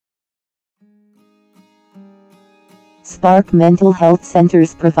Spark Mental Health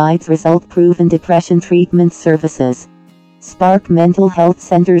Centers provides result-proven depression treatment services. Spark Mental Health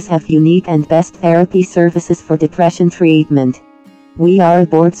Centers have unique and best therapy services for depression treatment. We are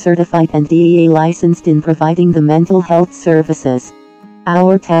board-certified and DEA licensed in providing the mental health services.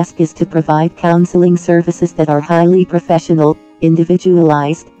 Our task is to provide counseling services that are highly professional,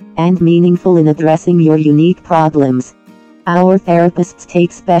 individualized, and meaningful in addressing your unique problems. Our therapists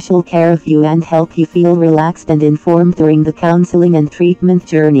take special care of you and help you feel relaxed and informed during the counseling and treatment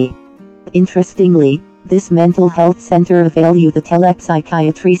journey. Interestingly, this mental health center avails you the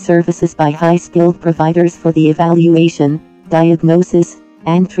telepsychiatry services by high-skilled providers for the evaluation, diagnosis,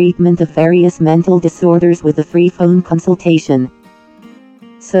 and treatment of various mental disorders with a free phone consultation.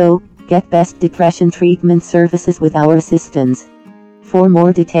 So, get best depression treatment services with our assistance. For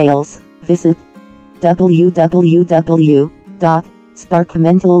more details, visit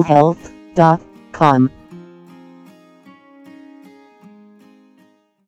www.sparkmentalhealth.com.